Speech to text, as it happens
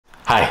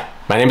Hi,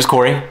 my name is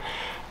Corey.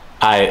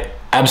 I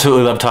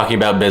absolutely love talking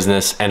about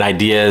business and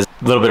ideas.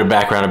 A little bit of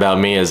background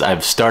about me is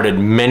I've started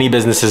many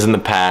businesses in the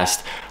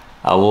past.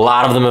 A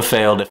lot of them have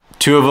failed.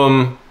 Two of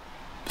them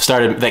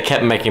that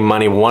kept making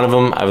money. One of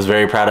them I was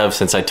very proud of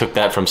since I took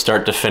that from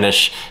start to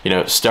finish.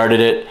 Started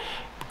it,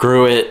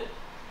 grew it,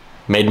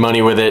 made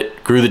money with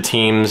it, grew the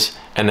teams,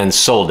 and then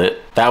sold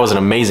it. That was an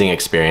amazing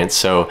experience.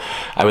 So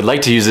I would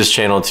like to use this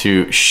channel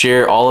to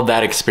share all of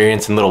that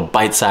experience in little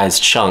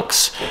bite-sized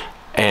chunks.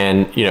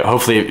 And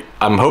hopefully,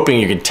 I'm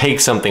hoping you can take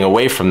something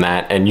away from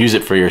that and use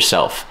it for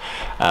yourself.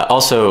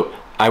 Also,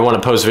 I want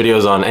to post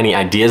videos on any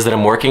ideas that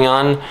I'm working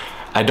on.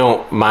 I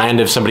don't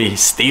mind if somebody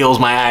steals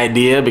my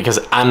idea because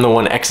I'm the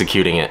one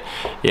executing it.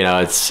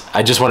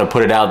 I just want to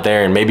put it out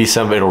there, and maybe it'll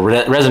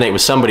resonate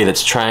with somebody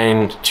that's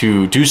trying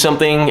to do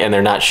something and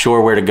they're not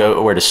sure where to go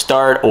or where to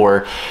start,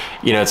 or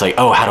it's like,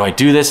 oh, how do I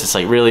do this? It's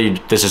like, really,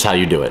 this is how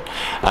you do it.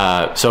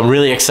 So I'm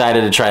really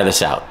excited to try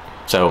this out.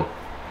 So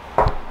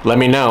let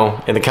me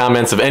know in the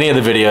comments of any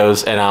of the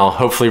videos and I'll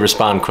hopefully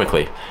respond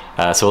quickly.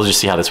 So we'll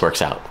just see how this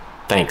works out.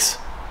 Thanks.